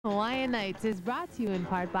Hawaiian Nights is brought to you in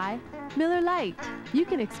part by Miller Lite. You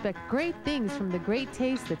can expect great things from the great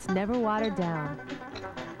taste that's never watered down.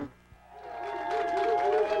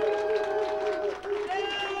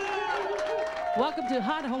 Welcome to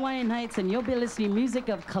Hot Hawaiian Nights, and you'll be listening music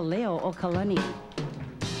of Kaleo O Kalani.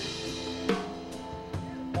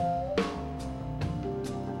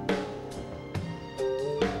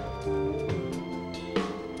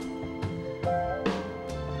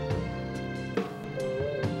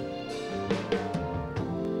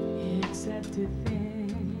 To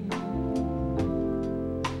think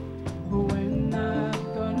we're not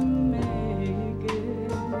gonna make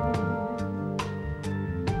it,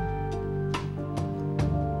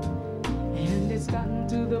 and it's gotten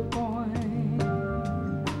to the point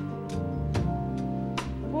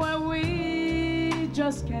where we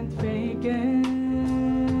just can't fake it.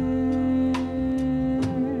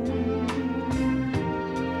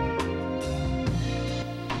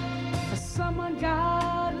 For some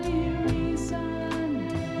ungodly reason,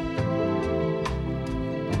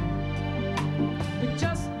 we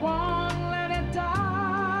just won't let it die.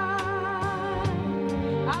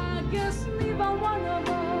 I guess neither one of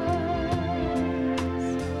us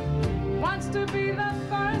wants to be the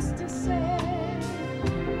first to say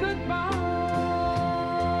goodbye.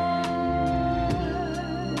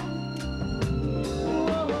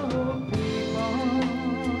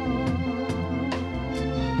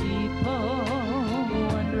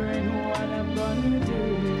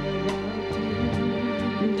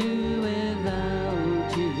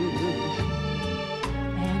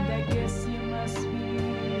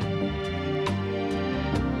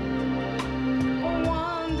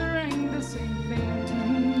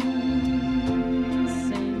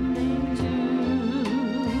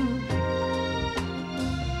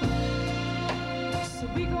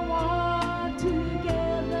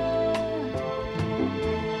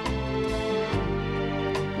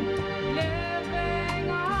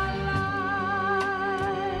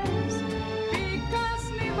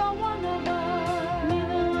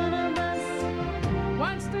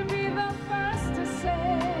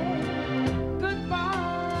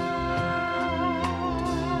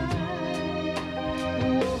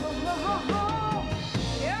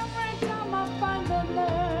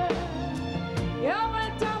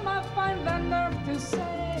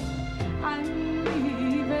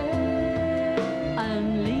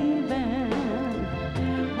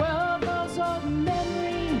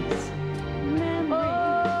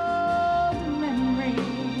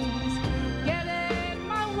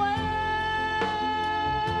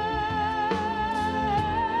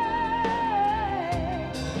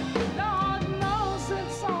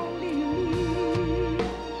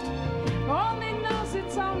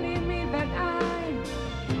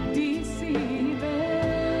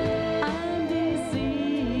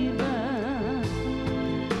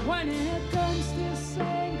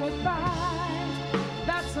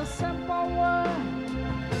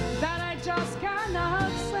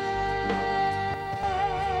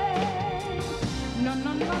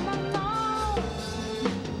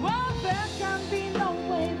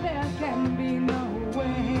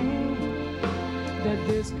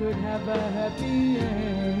 This could have a happy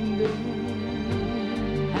ending.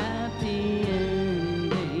 Happy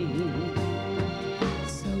ending.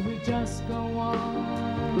 So we just go on,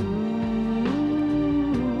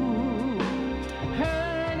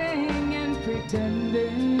 hurting and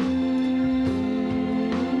pretending,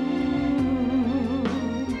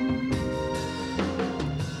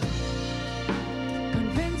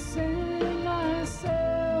 convincing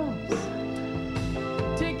ourselves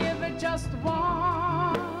to give it just one.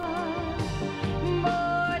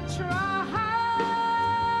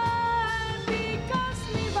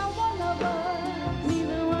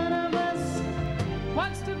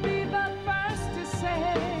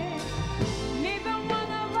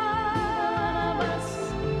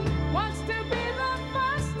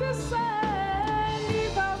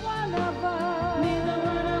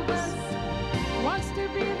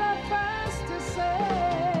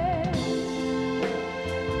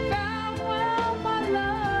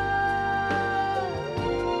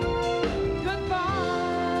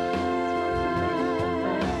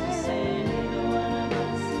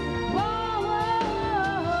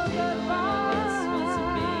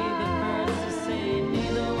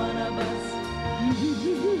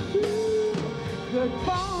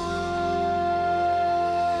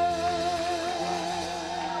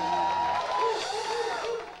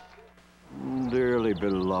 Dearly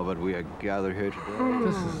beloved, we are gathered here today.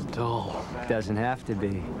 This is dull. Doesn't have to be.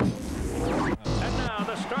 And now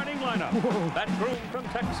the starting lineup. lineup. That groom from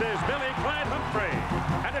Texas, Billy Clyde Humphrey.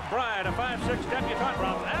 And at bride, a 5'6" debutante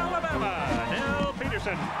from Alabama, Nell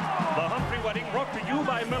Peterson. The Humphrey wedding brought to you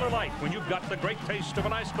by Miller Lite. When you've got the great taste of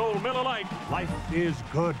an ice cold Miller Lite, life is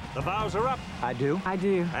good. The vows are up. I do. I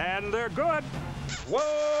do. And they're good.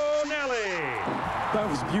 Whoa, Nelly! That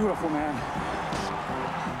was beautiful, man.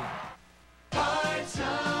 Parts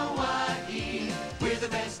Hawaii, we're the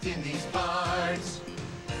best in these parts.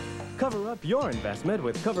 Cover up your investment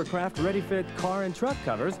with Covercraft Ready-Fit car and truck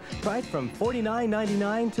covers priced from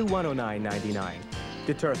 $49.99 to $109.99.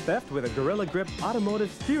 Deter theft with a Gorilla Grip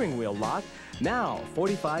automotive steering wheel lock, now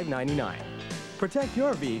 $45.99. Protect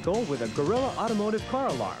your vehicle with a Gorilla automotive car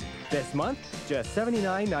alarm. This month, just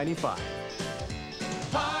 $79.95.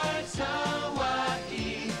 Parts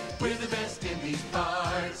Hawaii, we're the best in these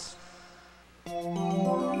parts.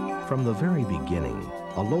 From the very beginning,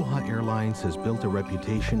 Aloha Airlines has built a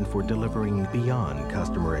reputation for delivering beyond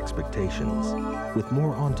customer expectations, with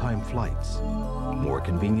more on-time flights, more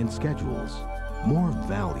convenient schedules, more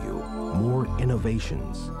value, more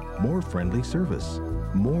innovations, more friendly service,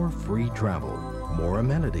 more free travel, more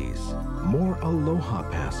amenities, more Aloha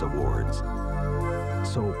Pass awards.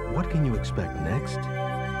 So what can you expect next?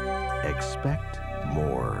 Expect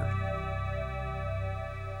more.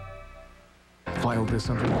 File this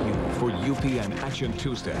under U for UPN Action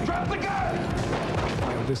Tuesday. Drop the gun!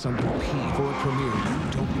 File this under P for a premiere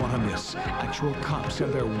you don't want to miss. Actual cops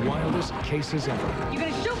and their wildest cases ever. You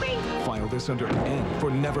gonna shoot me? File this under N for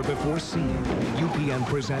Never Before Seen. UPN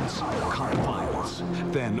presents Cop Files.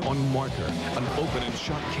 Then on Marker, an open and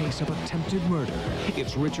shut case of attempted murder.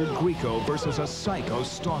 It's Richard Grieco versus a psycho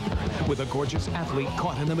stalker with a gorgeous athlete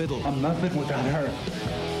caught in the middle. I'm nothing without her.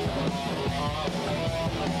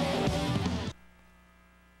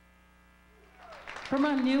 From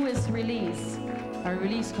our newest release, our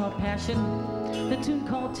release called Passion, the tune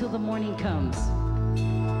called Till the Morning Comes.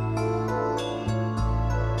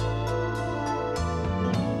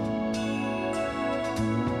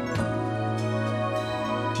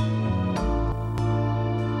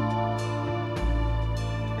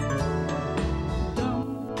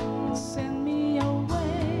 Don't send me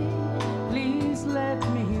away, please let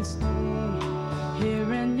me stay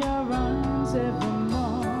here in your arms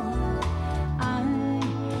evermore. I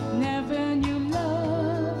never knew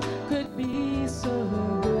love could be so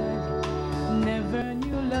good, never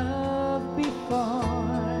knew love before.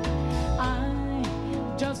 I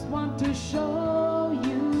just want to show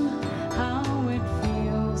you how it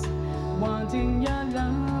feels, wanting your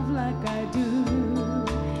love like I do.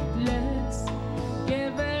 Let's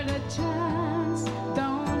give it a chance,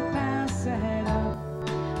 don't pass it up.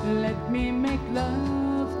 Let me make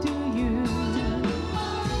love to you.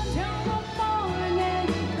 Till the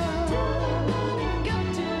morning comes. Go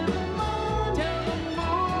to the morning. Till the morning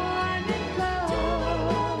comes.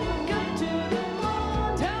 Go to the morning.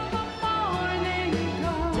 Till the morning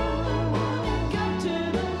comes. Go to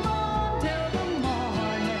the morning. Till the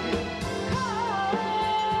morning comes.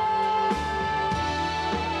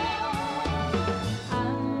 I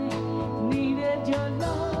needed your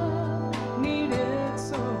love, needed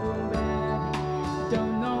so bad. Don't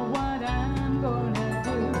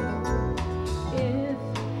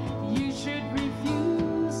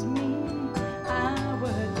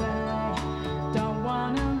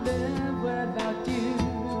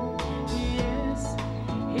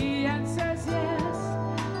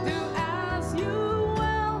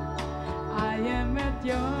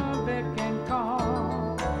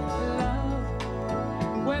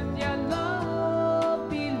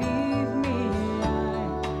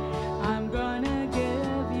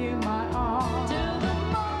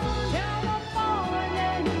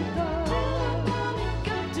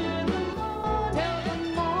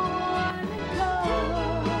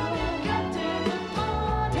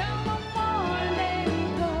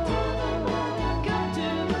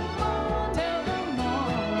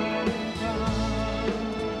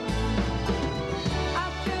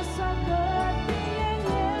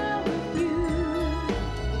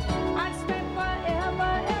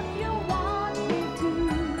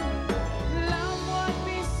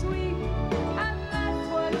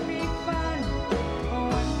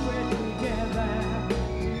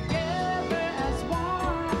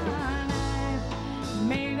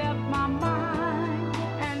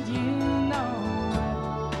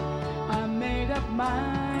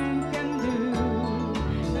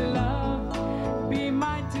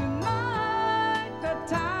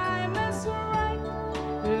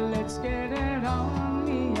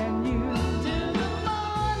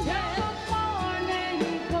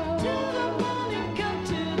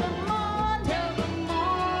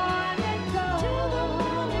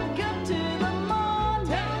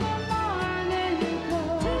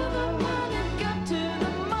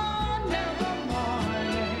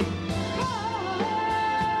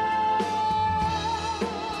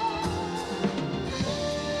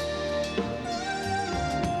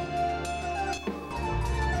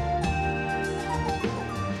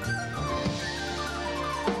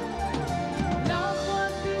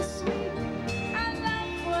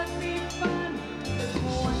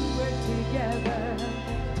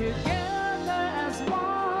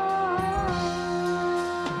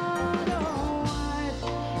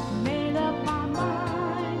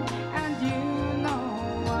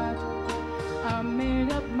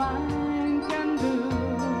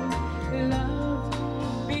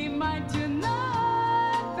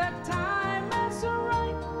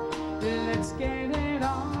Let's get it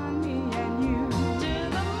on, me and you. Till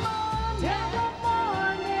the morning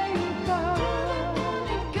comes.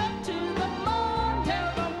 Come to the morning. Till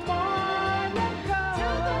the morning comes.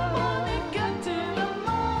 Till the morning comes. To the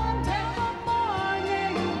morning. Till the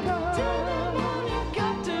morning comes. Till the morning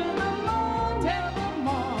comes. To the morning. Till the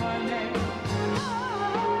morning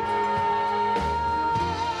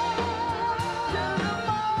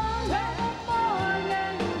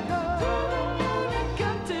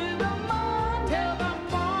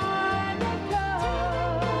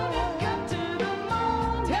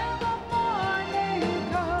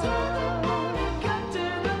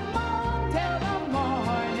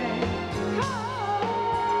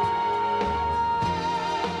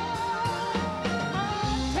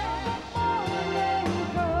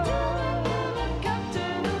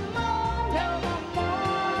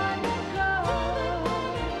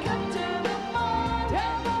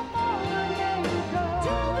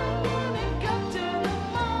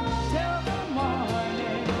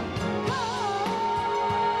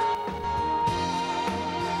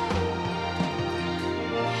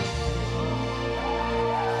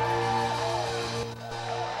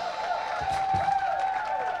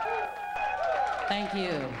Thank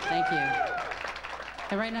you, thank you.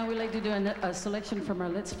 And right now we'd like to do a selection from our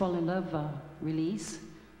Let's Fall in Love release,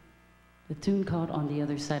 the tune called On the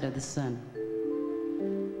Other Side of the Sun.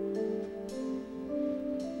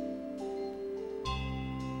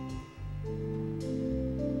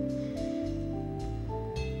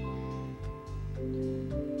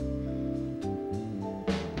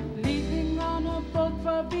 leaving on a boat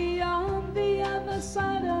for beyond the other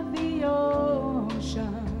side of the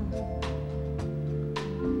ocean.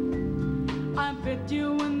 I bet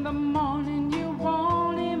you in the morning you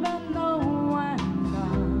won't even know I'm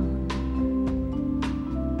gone.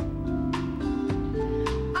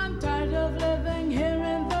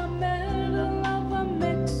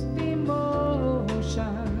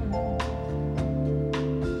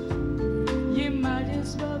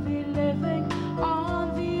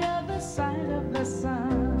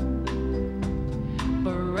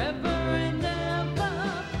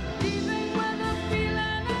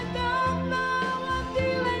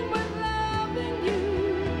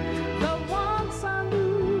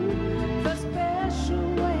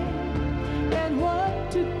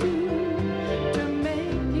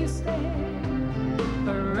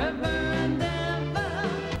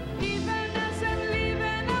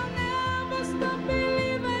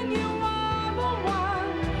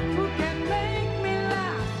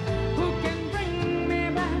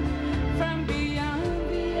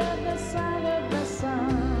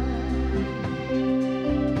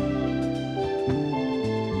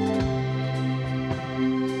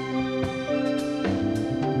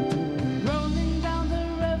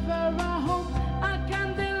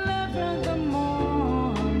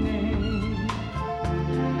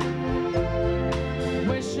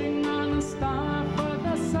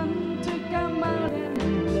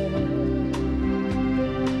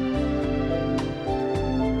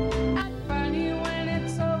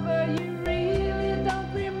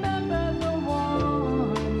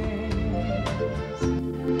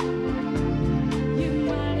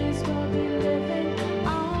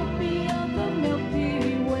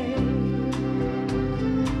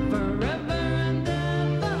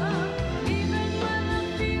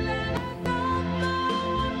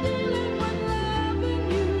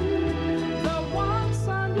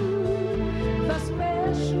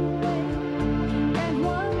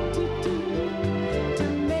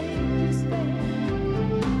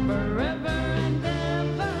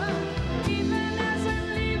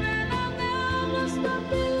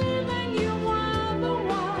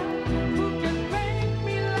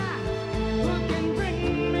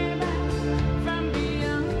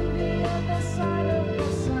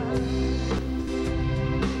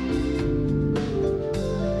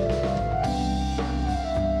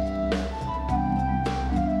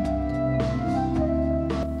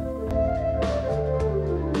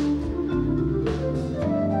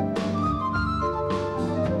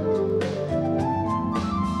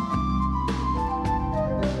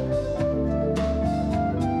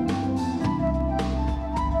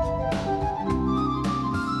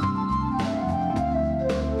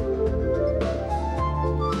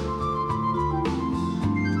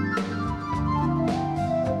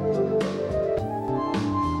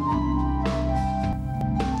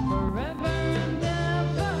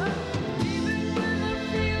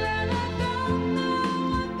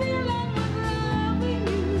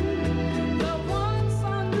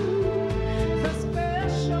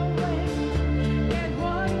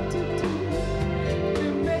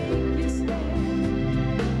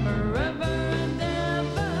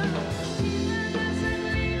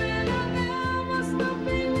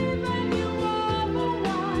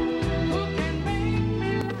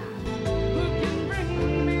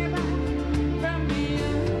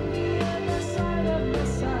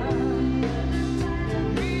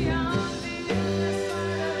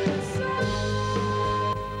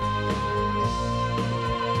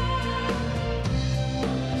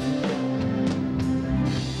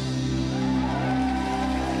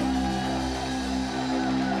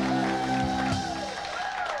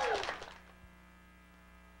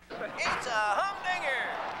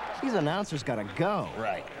 These announcers gotta go.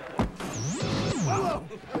 Right.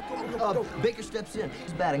 Baker steps in.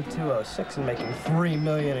 He's batting .206 and making $3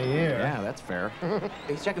 million a year. Yeah, that's fair.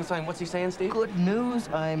 He's checking sign. What's he saying, Steve? Good news,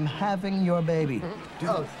 I'm having your baby.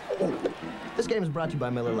 This game is brought to you by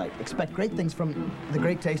Miller Lite. Expect great things from the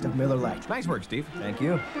great taste of Miller Lite. Nice work, Steve. Thank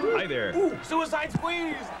you. Hi there. Ooh, suicide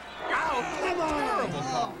squeeze! Ow, come on! Terrible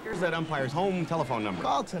call. Here's that umpire's home telephone number.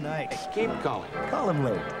 Call tonight. Keep calling. Call him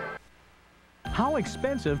late. How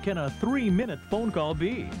expensive can a 3-minute phone call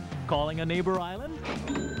be? Calling a neighbor island?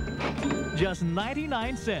 Just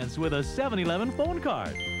 99 cents with a 7-Eleven phone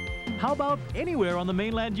card. How about anywhere on the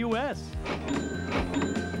mainland U.S.?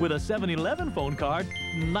 With a 7-Eleven phone card,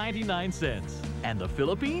 99 cents. And the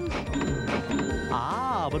Philippines?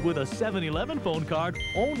 Ah, but with a 7-Eleven phone card,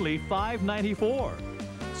 only $5.94.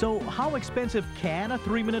 So how expensive can a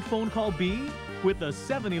 3-minute phone call be? With the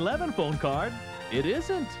 7-Eleven phone card, it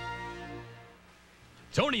isn't.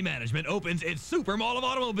 Tony Management opens its Super Mall of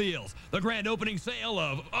Automobiles, the grand opening sale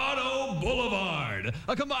of Auto Boulevard,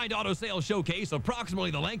 a combined auto sales showcase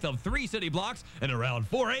approximately the length of 3 city blocks and around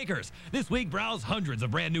 4 acres. This week, browse hundreds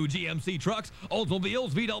of brand new GMC trucks, Oldsmobiles,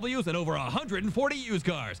 VWs, and over 140 used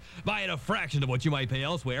cars. Buy at a fraction of what you might pay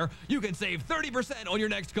elsewhere. You can save 30% on your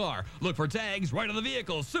next car. Look for tags right on the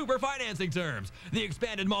vehicle's super financing terms. The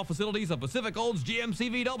expanded mall facilities of Pacific Olds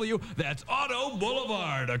GMC VW, that's Auto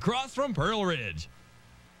Boulevard, across from Pearl Ridge.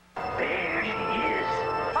 There she is.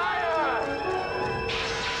 Fire!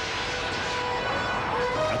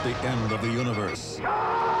 At the end of the universe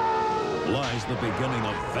lies the beginning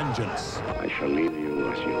of vengeance. I shall leave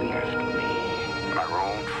you as you left me,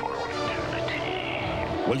 marooned for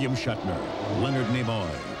eternity. William Shatner, Leonard Nimoy,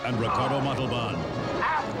 and Ricardo Montalban.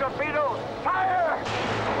 Aft torpedoes! Fire!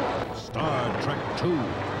 Star Trek II,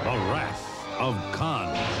 The Wrath of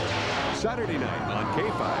Khan. Saturday night on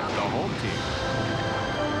K5, the home team.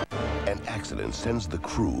 An accident sends the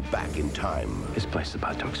crew back in time. This place is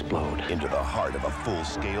about to explode. Into the heart of a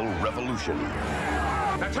full-scale revolution.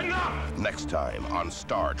 Now take it off! Next time on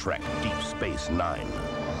Star Trek Deep Space Nine.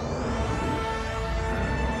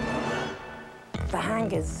 The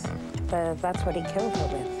hangers, that's what he killed her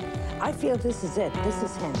with. I feel this is it. This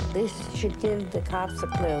is him. This should give the cops a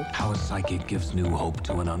clue. How a psychic gives new hope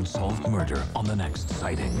to an unsolved murder on the next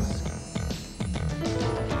Sightings.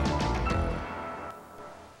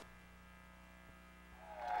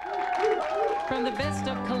 From the best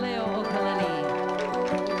of Kaleo O Kalani.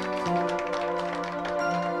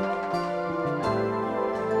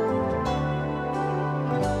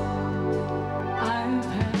 I've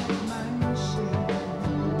had my share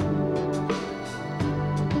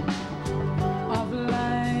of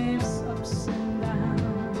life's ups and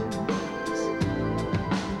downs,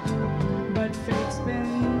 but fate's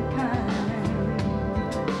been kind,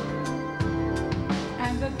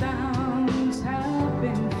 and the downs have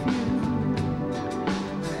been few.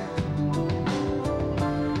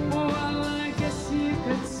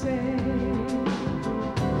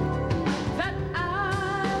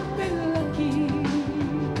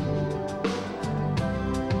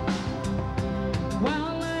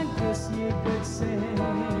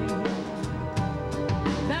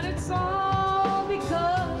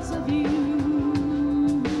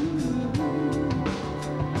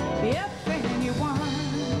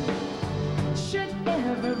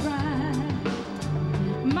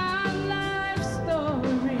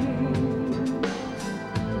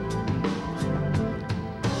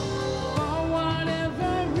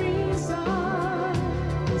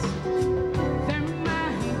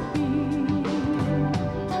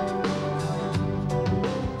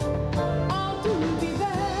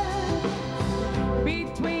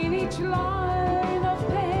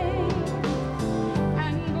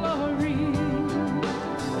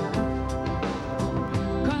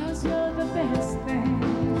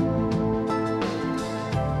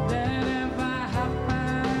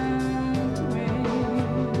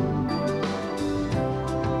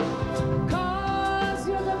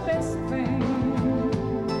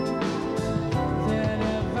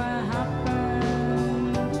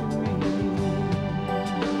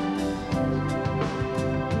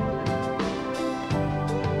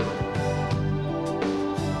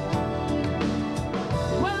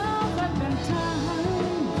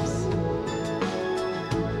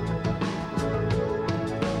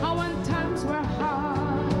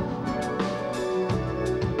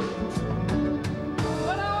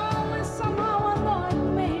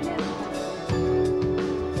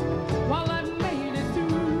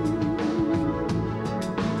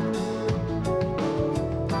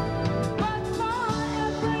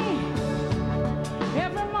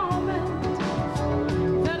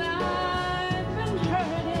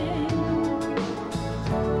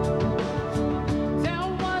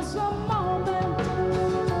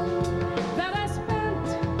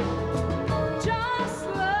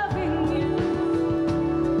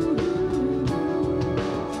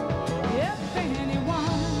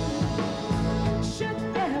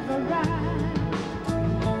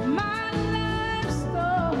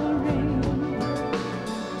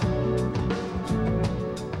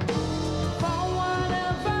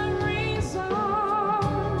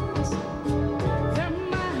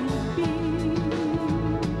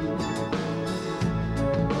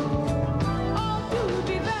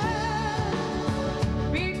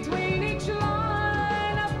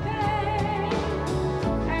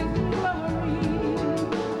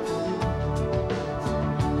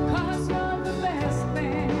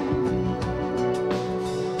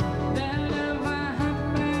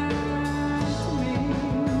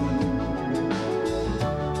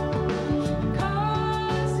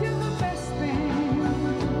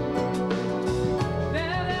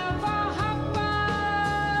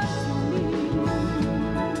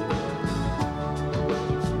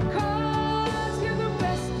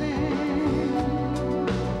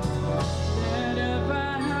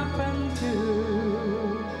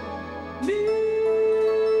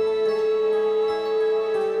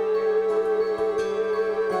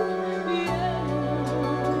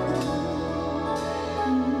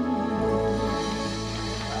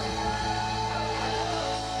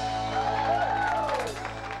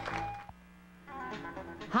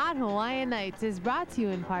 Hawaiian Nights is brought to you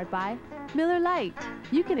in part by Miller Lite.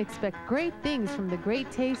 You can expect great things from the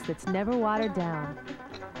great taste that's never watered down.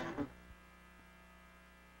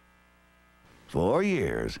 For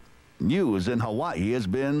years, news in Hawaii has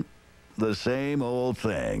been the same old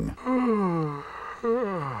thing.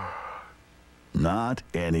 Not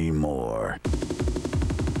anymore.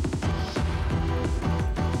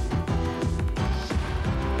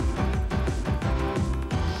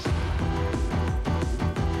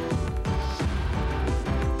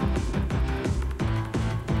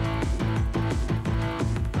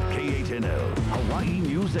 K8NL, Hawaii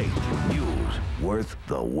News 8. News worth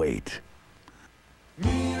the wait.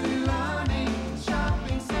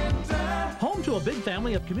 Home to a big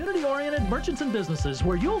family of community-oriented merchants and businesses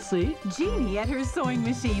where you'll see Jeannie at her sewing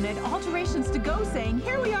machine and alterations to go saying,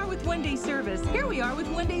 here we are with one-day service, here we are with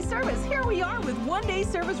one-day service, here we are with one-day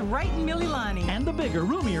service right in Mililani. and the bigger,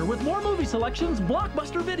 roomier, with more movie selections,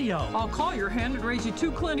 Blockbuster Video. I'll call your hand and raise you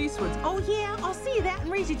 2 Clint Eastwoods. Oh yeah, I'll see that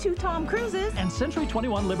and raise you 2 Tom Cruises. And Century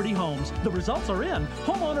 21 Liberty Homes. The results are in.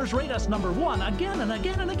 Homeowners rate us #1 again and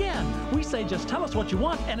again and again. We say just tell us what you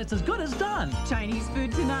want and it's as good as done. Chinese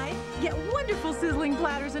food tonight? Get wonderful sizzling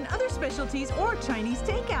platters and other specialties or Chinese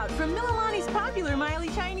takeout from Mililani's popular Miley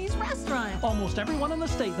Chinese restaurant. Almost everyone in the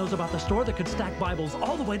state knows about the store that could stack Bibles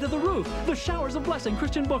all the way to the roof. The Showers of Blessing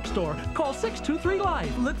Christian Bookstore. Call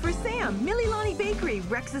 623-LIFE. Look for Sam, Mililani Bakery,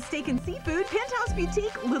 Rex's Steak and Seafood, Penthouse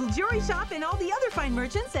Boutique, Little Jewelry Shop, and all the other fine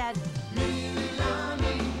merchants at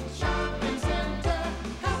Mililani Shopping Center,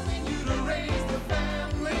 helping you to raise the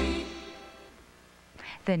family.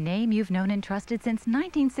 The name you've known and trusted since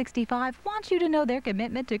 1965 wants you to know their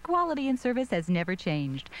commitment to quality and service has never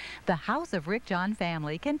changed. The House of Rick John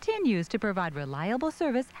Family continues to provide reliable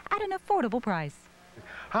service at an affordable price.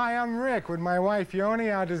 Hi, I'm Rick with my wife Yoni,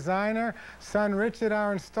 our designer, son Richard,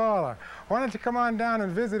 our installer. Why don't you come on down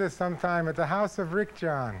and visit us sometime at the House of Rick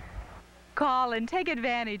John? Call and take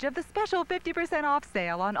advantage of the special 50% off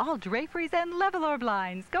sale on all draperies and level-or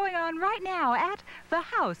blinds going on right now at the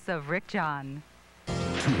House of Rick John.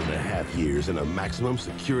 2.5 years in a maximum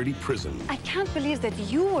security prison. I can't believe that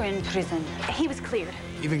you were in prison. He was cleared.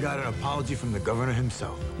 Even got an apology from the governor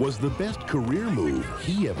himself. Was the best career move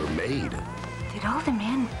he ever made. Did all the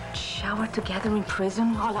men shower together in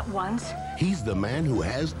prison all at once? He's the man who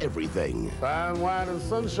has everything. Fine wine and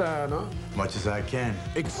sunshine, huh? Much as I can.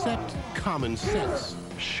 Except common sense.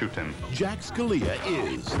 Shoot him. Jack Scalia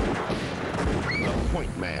is the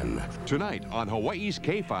point man. Tonight on Hawaii's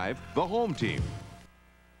K5, the home team.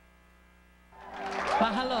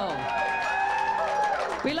 Mahalo.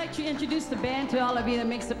 We'd like to introduce the band to all of you that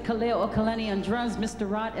makes up Kaleo O Kalani on drums, Mr.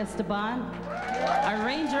 Rod Esteban.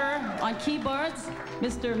 Arranger on keyboards,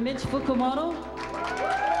 Mr. Mitch Fukumoto.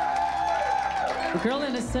 The girl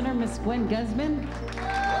in the center, Miss Gwen Guzman,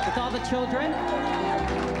 with all the children.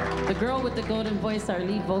 The girl with the golden voice, our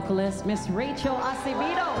lead vocalist, Miss Rachel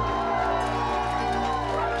Acevedo.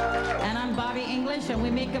 And I'm Bobby English, and we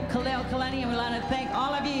make up Kaleo O Kalani, and we want to thank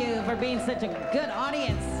all of you for being such a good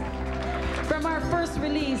audience. From our first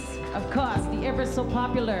release, of course, the ever so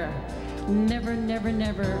popular Never, Never,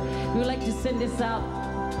 Never, we would like to send this out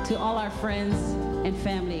to all our friends and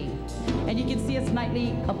family. And you can see us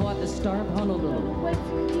nightly aboard the Star of Honolulu. If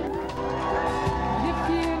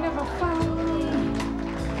you never found me,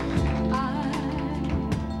 I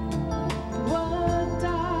would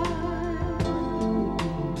die.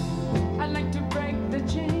 I'd like to break the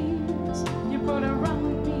chains you put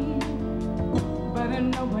around me, but I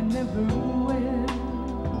know I never will.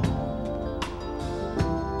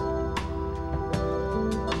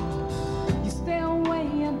 You stay away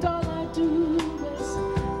and all I do is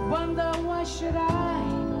wonder why should I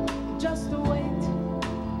just wait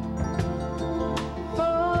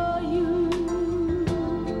for you.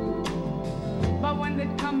 But when the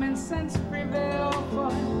common sense prevail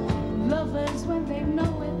for lovers when they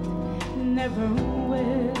know it, never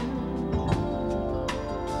will.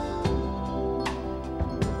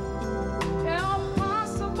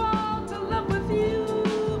 Impossible to live with you,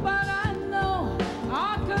 but I know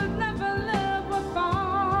I could never live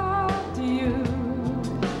without you.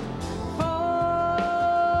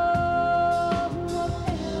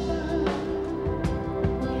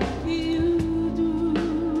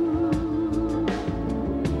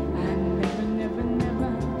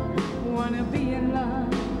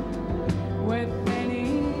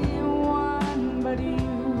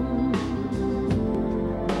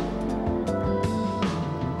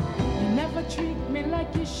 Treat me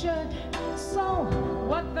like you should. So,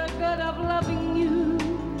 what the good of loving you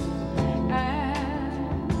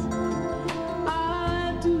as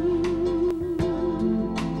I do?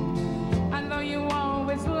 I know you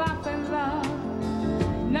always laugh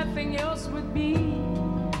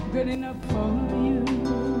good enough for you.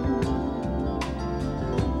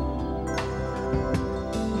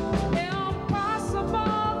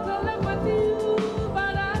 Impossible to live with you,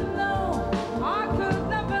 but I know I could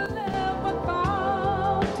never live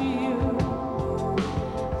without you.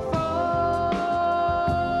 For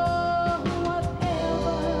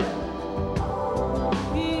whatever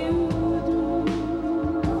you do,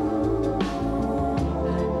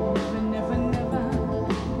 I never, never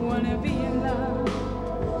wanna be in love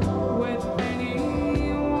with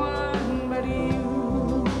anyone but you.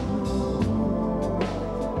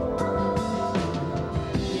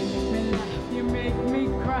 You make me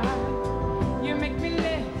cry, you make me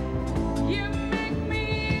live, you make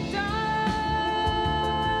me die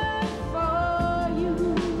for you.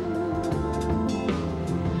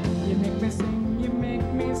 You make me sing, you make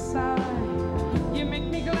me sigh, you make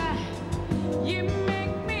me glad, you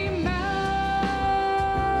make me mad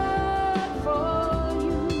for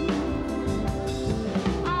you.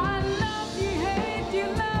 I love you, hate you,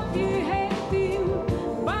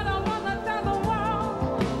 but I wanna tell the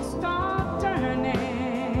world, stop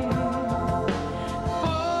turning.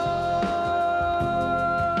 For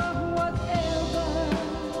whatever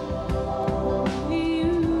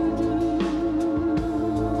you do,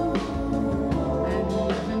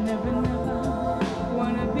 and never, never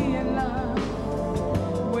wanna be in love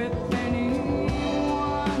with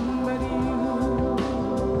anyone but you.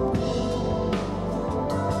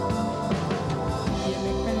 You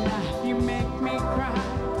make me laugh, you make me cry,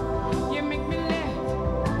 you make me live,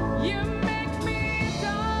 you make me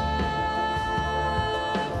die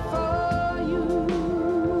for you.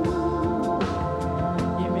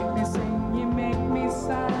 You make me sing, you make me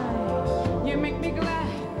sigh, you make me glad,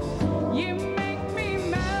 you make me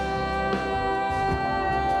mad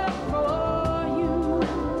for you.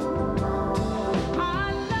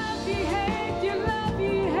 I love you, hate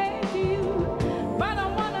you, but I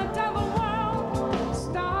wanna tell the world,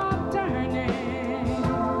 stop turning.